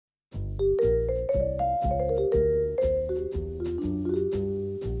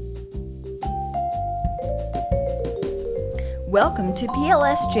Welcome to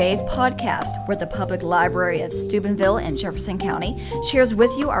PLSJ's podcast, where the Public Library of Steubenville and Jefferson County shares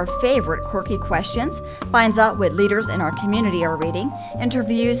with you our favorite quirky questions, finds out what leaders in our community are reading,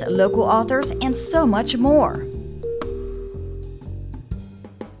 interviews local authors, and so much more.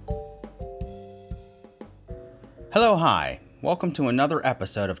 Hello, hi. Welcome to another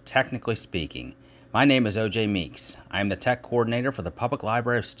episode of Technically Speaking. My name is OJ Meeks. I am the tech coordinator for the Public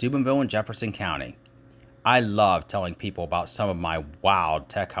Library of Steubenville and Jefferson County. I love telling people about some of my wild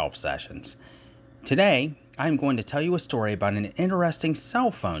tech help sessions. Today, I'm going to tell you a story about an interesting cell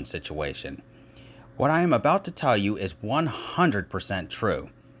phone situation. What I am about to tell you is 100% true.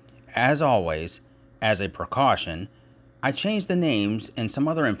 As always, as a precaution, I changed the names and some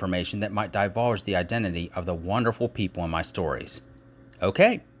other information that might divulge the identity of the wonderful people in my stories.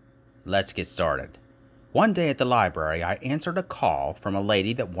 Okay, let's get started. One day at the library, I answered a call from a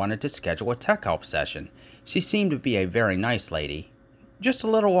lady that wanted to schedule a tech help session. She seemed to be a very nice lady, just a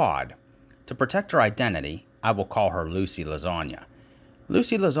little odd. To protect her identity, I will call her Lucy Lasagna.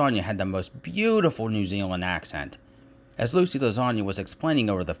 Lucy Lasagna had the most beautiful New Zealand accent. As Lucy Lasagna was explaining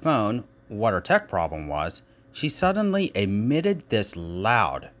over the phone what her tech problem was, she suddenly emitted this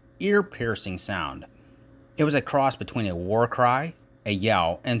loud, ear-piercing sound. It was a cross between a war cry, a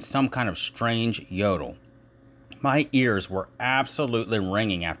yell, and some kind of strange yodel. My ears were absolutely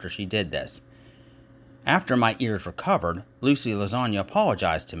ringing after she did this. After my ears recovered, Lucy Lasagna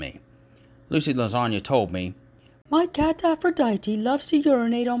apologized to me. Lucy Lasagna told me, "My cat Aphrodite loves to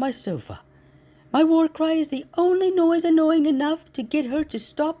urinate on my sofa. My war cry is the only noise annoying enough to get her to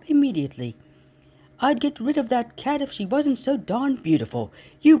stop immediately. I'd get rid of that cat if she wasn't so darn beautiful,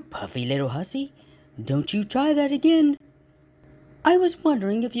 you puffy little hussy. Don't you try that again. I was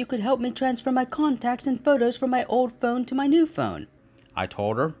wondering if you could help me transfer my contacts and photos from my old phone to my new phone." I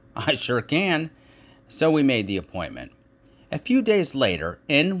told her, I sure can. So we made the appointment. A few days later,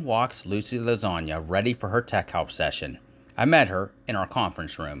 in walks Lucy Lasagna, ready for her tech help session. I met her in our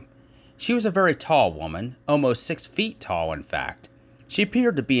conference room. She was a very tall woman, almost 6 feet tall in fact. She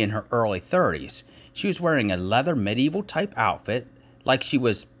appeared to be in her early 30s. She was wearing a leather medieval type outfit, like she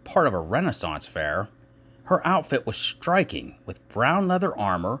was part of a Renaissance fair. Her outfit was striking, with brown leather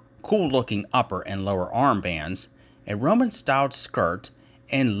armor, cool-looking upper and lower armbands, a Roman-styled skirt,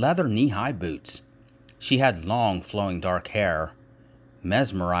 and leather knee-high boots. She had long, flowing dark hair,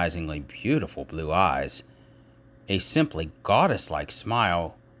 mesmerizingly beautiful blue eyes, a simply goddess-like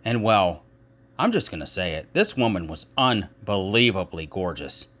smile, and well, I'm just going to say it, this woman was unbelievably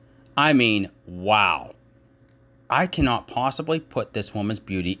gorgeous. I mean, wow. I cannot possibly put this woman's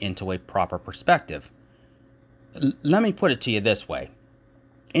beauty into a proper perspective. Let me put it to you this way,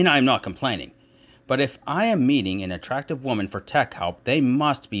 and I'm not complaining, but if I am meeting an attractive woman for tech help, they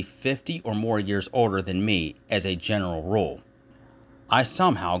must be 50 or more years older than me as a general rule. I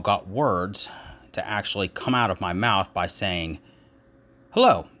somehow got words to actually come out of my mouth by saying,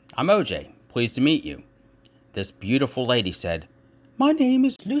 "Hello, I'm OJ, pleased to meet you." This beautiful lady said, "My name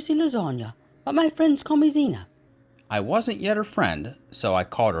is Lucy Lasagna, but my friends call me Zena." I wasn't yet her friend, so I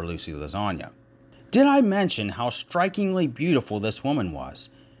called her Lucy Lasagna. Did I mention how strikingly beautiful this woman was?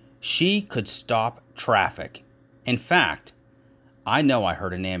 She could stop traffic. In fact, I know I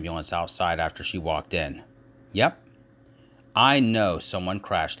heard an ambulance outside after she walked in. Yep, I know someone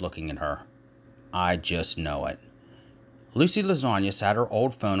crashed looking at her. I just know it. Lucy Lasagna sat her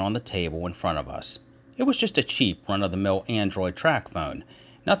old phone on the table in front of us. It was just a cheap, run-of-the-mill Android track phone.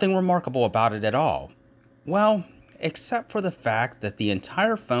 Nothing remarkable about it at all. Well, except for the fact that the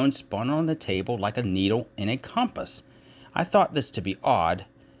entire phone spun on the table like a needle in a compass. I thought this to be odd,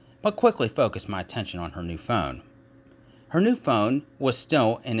 but quickly focused my attention on her new phone. Her new phone was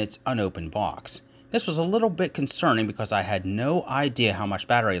still in its unopened box. This was a little bit concerning because I had no idea how much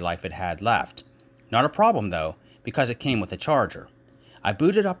battery life it had left. Not a problem though, because it came with a charger. I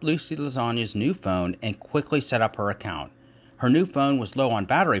booted up Lucy Lasagna's new phone and quickly set up her account. Her new phone was low on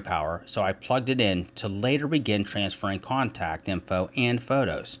battery power, so I plugged it in to later begin transferring contact info and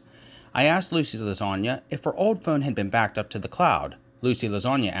photos. I asked Lucy Lasagna if her old phone had been backed up to the cloud. Lucy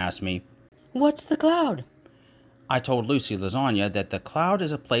Lasagna asked me, "What's the cloud?" I told Lucy Lasagna that the cloud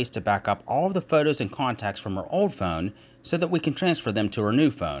is a place to back up all of the photos and contacts from her old phone so that we can transfer them to her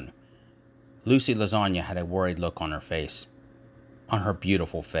new phone. Lucy Lasagna had a worried look on her face. On her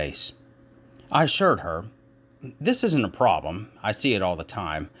beautiful face. I assured her, "This isn't a problem. I see it all the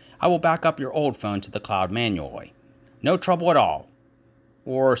time. I will back up your old phone to the cloud manually. No trouble at all."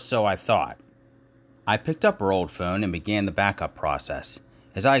 Or so I thought. I picked up her old phone and began the backup process.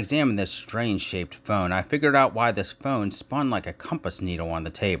 As I examined this strange-shaped phone, I figured out why this phone spun like a compass needle on the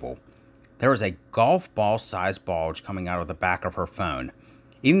table. There was a golf ball-sized bulge coming out of the back of her phone.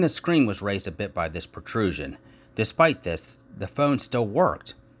 Even the screen was raised a bit by this protrusion. Despite this, the phone still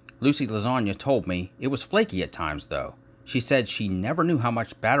worked. Lucy Lasagna told me it was flaky at times, though. She said she never knew how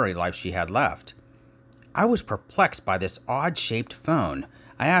much battery life she had left. I was perplexed by this odd-shaped phone.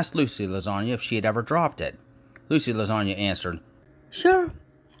 I asked Lucy Lasagna if she had ever dropped it. Lucy Lasagna answered, Sure,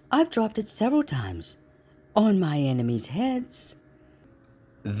 I've dropped it several times. On my enemies' heads.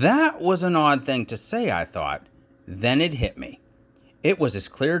 That was an odd thing to say, I thought. Then it hit me. It was as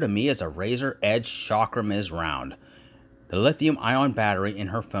clear to me as a razor-edged chakram is round. The lithium-ion battery in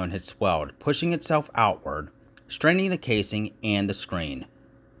her phone had swelled, pushing itself outward, straining the casing and the screen.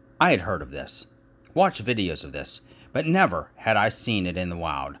 I had heard of this, watched videos of this, but never had I seen it in the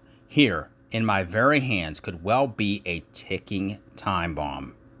wild. Here, in my very hands, could well be a ticking time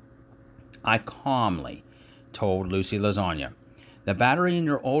bomb. I calmly told Lucy Lasagna, the battery in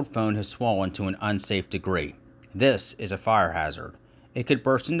your old phone has swollen to an unsafe degree. This is a fire hazard. It could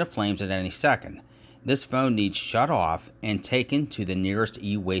burst into flames at any second. This phone needs shut off and taken to the nearest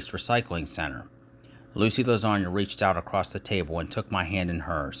e-waste recycling center. Lucy Lasagna reached out across the table and took my hand in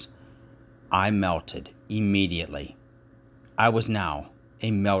hers. I melted immediately. I was now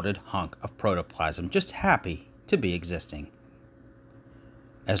a melted hunk of protoplasm, just happy to be existing.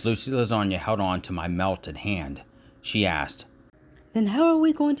 As Lucy Lasagna held on to my melted hand, she asked, Then how are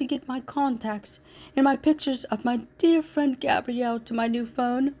we going to get my contacts and my pictures of my dear friend Gabrielle to my new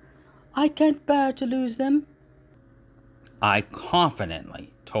phone? I can't bear to lose them. I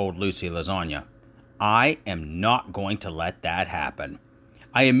confidently told Lucy Lasagna, I am not going to let that happen.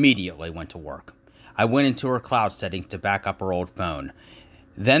 I immediately went to work. I went into her cloud settings to back up her old phone.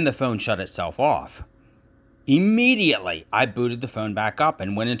 Then the phone shut itself off. Immediately, I booted the phone back up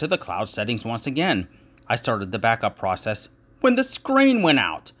and went into the cloud settings once again. I started the backup process when the screen went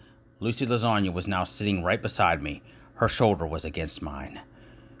out. Lucy Lasagna was now sitting right beside me. Her shoulder was against mine.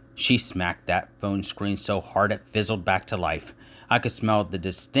 She smacked that phone screen so hard it fizzled back to life. I could smell the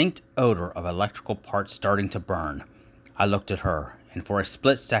distinct odor of electrical parts starting to burn. I looked at her, and for a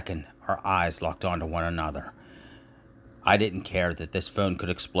split second, our eyes locked onto one another. I didn't care that this phone could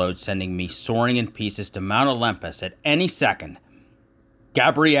explode, sending me soaring in pieces to Mount Olympus at any second.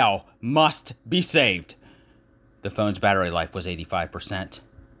 Gabrielle must be saved. The phone's battery life was 85%.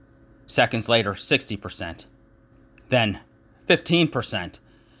 Seconds later, 60%. Then, 15%.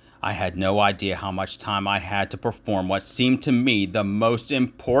 I had no idea how much time I had to perform what seemed to me the most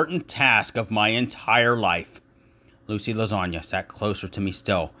important task of my entire life. Lucy Lasagna sat closer to me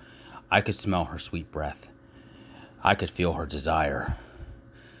still. I could smell her sweet breath. I could feel her desire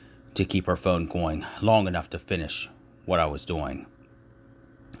to keep her phone going long enough to finish what I was doing.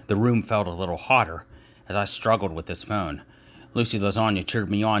 The room felt a little hotter as I struggled with this phone. Lucy Lasagna cheered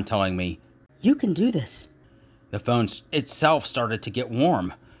me on, telling me, You can do this. The phone itself started to get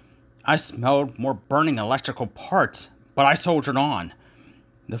warm. I smelled more burning electrical parts, but I soldiered on.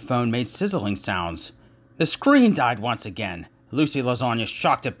 The phone made sizzling sounds. The screen died once again. Lucy Lasagna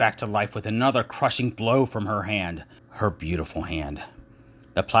shocked it back to life with another crushing blow from her hand. Her beautiful hand.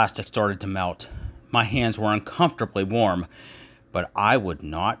 The plastic started to melt. My hands were uncomfortably warm, but I would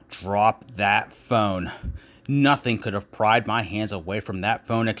not drop that phone. Nothing could have pried my hands away from that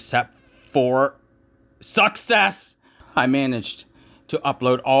phone except for success! I managed to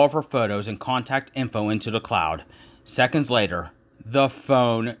upload all of her photos and contact info into the cloud. Seconds later, the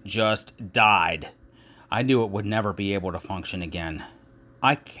phone just died. I knew it would never be able to function again.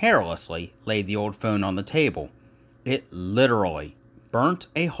 I carelessly laid the old phone on the table. It literally burnt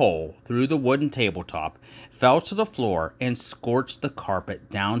a hole through the wooden tabletop, fell to the floor, and scorched the carpet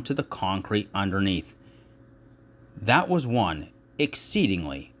down to the concrete underneath. That was one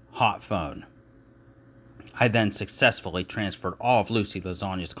exceedingly hot phone. I then successfully transferred all of Lucy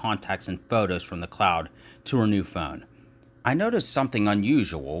Lasagna's contacts and photos from the cloud to her new phone. I noticed something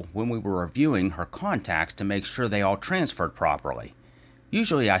unusual when we were reviewing her contacts to make sure they all transferred properly.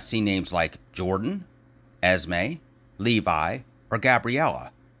 Usually I see names like Jordan, Esme, Levi, or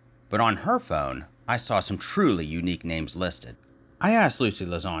Gabriella, but on her phone I saw some truly unique names listed. I asked Lucy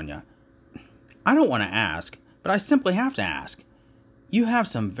Lasagna, I don't want to ask, but I simply have to ask. You have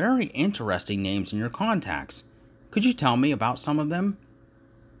some very interesting names in your contacts. Could you tell me about some of them?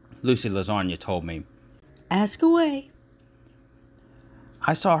 Lucy Lasagna told me, Ask away.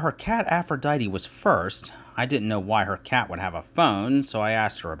 I saw her cat Aphrodite was first. I didn't know why her cat would have a phone, so I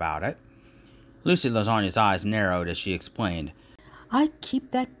asked her about it. Lucy Lasagna's eyes narrowed as she explained, I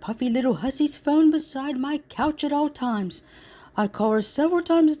keep that puffy little hussy's phone beside my couch at all times. I call her several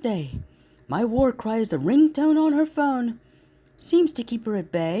times a day. My war cry is the ringtone on her phone. Seems to keep her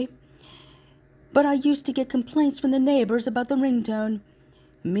at bay. But I used to get complaints from the neighbors about the ringtone.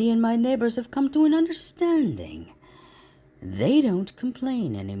 Me and my neighbors have come to an understanding. They don't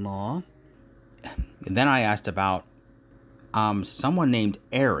complain anymore. Then I asked about someone named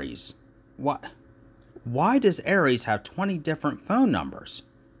Aries. Why does Aries have 20 different phone numbers?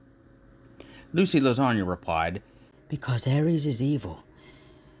 Lucy Lasagna replied, Because Aries is evil.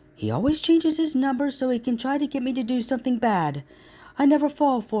 He always changes his numbers so he can try to get me to do something bad. I never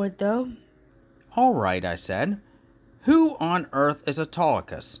fall for it, though. All right, I said. Who on earth is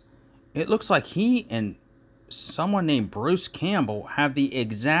Autolycus? It looks like he and someone named Bruce Campbell have the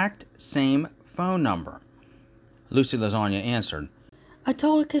exact same phone number. Lucy Lasagna answered,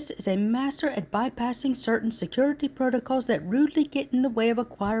 Autolycus is a master at bypassing certain security protocols that rudely get in the way of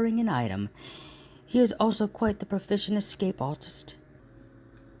acquiring an item. He is also quite the proficient escape artist.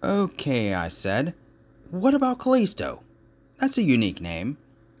 Okay, I said. What about Callisto? That's a unique name.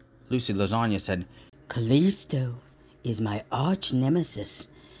 Lucy Lasagna said, Callisto is my arch nemesis.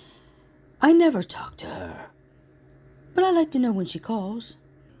 I never talk to her, but I like to know when she calls.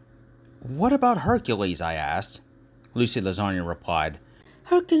 What about Hercules? I asked. Lucy Lasagna replied,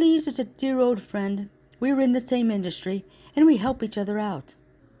 Hercules is a dear old friend. We were in the same industry, and we help each other out.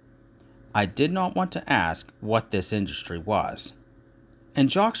 I did not want to ask what this industry was. And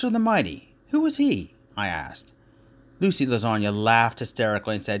Joxer the Mighty, who was he? I asked. Lucy Lasagna laughed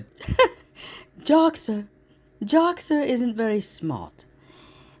hysterically and said, Joxer isn't very smart.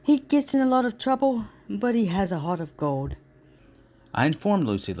 He gets in a lot of trouble, but he has a heart of gold. I informed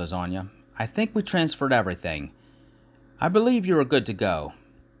Lucy Lasagna, I think we transferred everything. I believe you are good to go.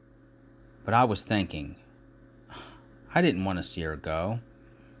 But I was thinking, I didn't want to see her go.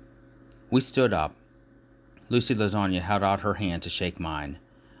 We stood up. Lucy Lasagna held out her hand to shake mine.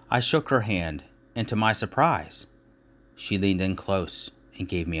 I shook her hand, and to my surprise, she leaned in close and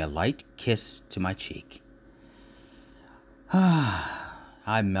gave me a light kiss to my cheek.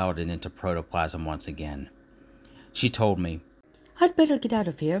 I melted into protoplasm once again. She told me, I'd better get out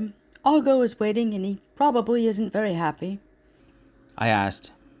of here. Argo is waiting, and he probably isn't very happy. I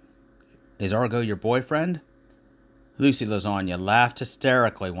asked, Is Argo your boyfriend? Lucy Lasagna laughed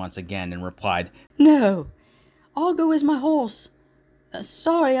hysterically once again and replied, No, Argo is my horse.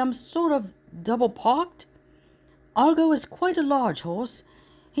 Sorry, I'm sort of double-parked. Argo is quite a large horse.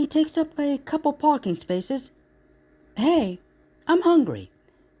 He takes up a couple parking spaces. Hey, I'm hungry.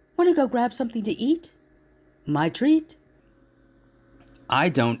 Want to go grab something to eat? My treat. I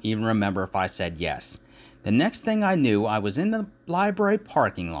don't even remember if I said yes. The next thing I knew, I was in the library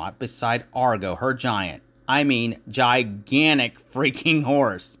parking lot beside Argo, her gigantic freaking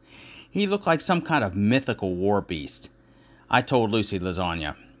horse. He looked like some kind of mythical war beast. I told Lucy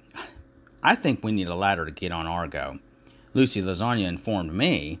Lasagna, I think we need a ladder to get on Argo. Lucy Lasagna informed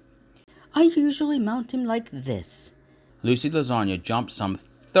me, I usually mount him like this. Lucy Lasagna jumped some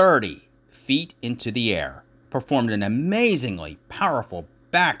 30 feet into the air, performed an amazingly powerful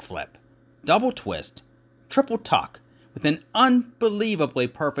backflip, double twist, triple tuck, with an unbelievably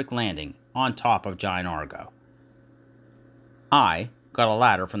perfect landing on top of Giant Argo. I got a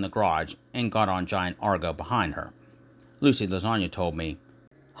ladder from the garage and got on Giant Argo behind her. Lucy Lasagna told me,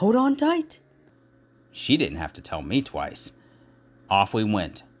 Hold on tight. She didn't have to tell me twice. Off we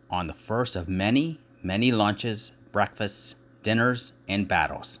went on the first of many, many lunches, breakfasts, dinners, and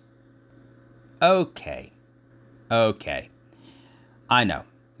battles. Okay. I know,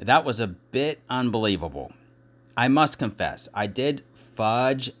 that was a bit unbelievable. I must confess, I did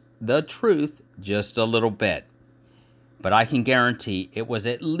fudge the truth just a little bit. But I can guarantee it was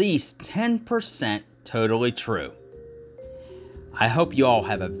at least 10% totally true. I hope you all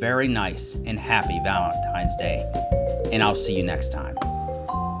have a very nice and happy Valentine's Day, and I'll see you next time.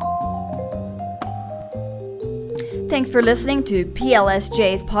 Thanks for listening to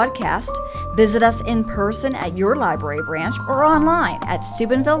PLSJ's podcast. Visit us in person at your library branch or online at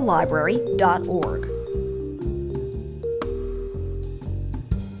steubenvillelibrary.org.